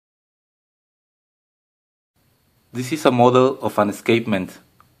This is a model of an escapement.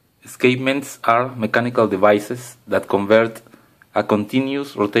 Escapements are mechanical devices that convert a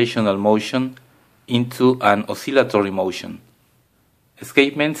continuous rotational motion into an oscillatory motion.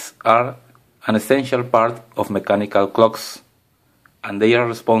 Escapements are an essential part of mechanical clocks, and they are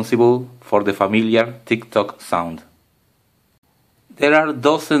responsible for the familiar tick-tock sound. There are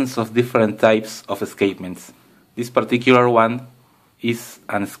dozens of different types of escapements. This particular one is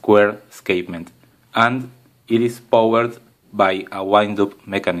a square escapement, and it is powered by a wind-up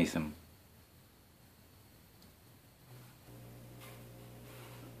mechanism.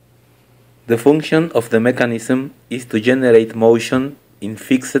 The function of the mechanism is to generate motion in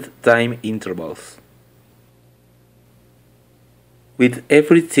fixed time intervals. With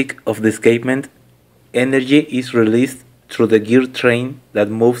every tick of the escapement, energy is released through the gear train that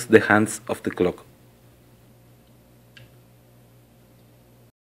moves the hands of the clock.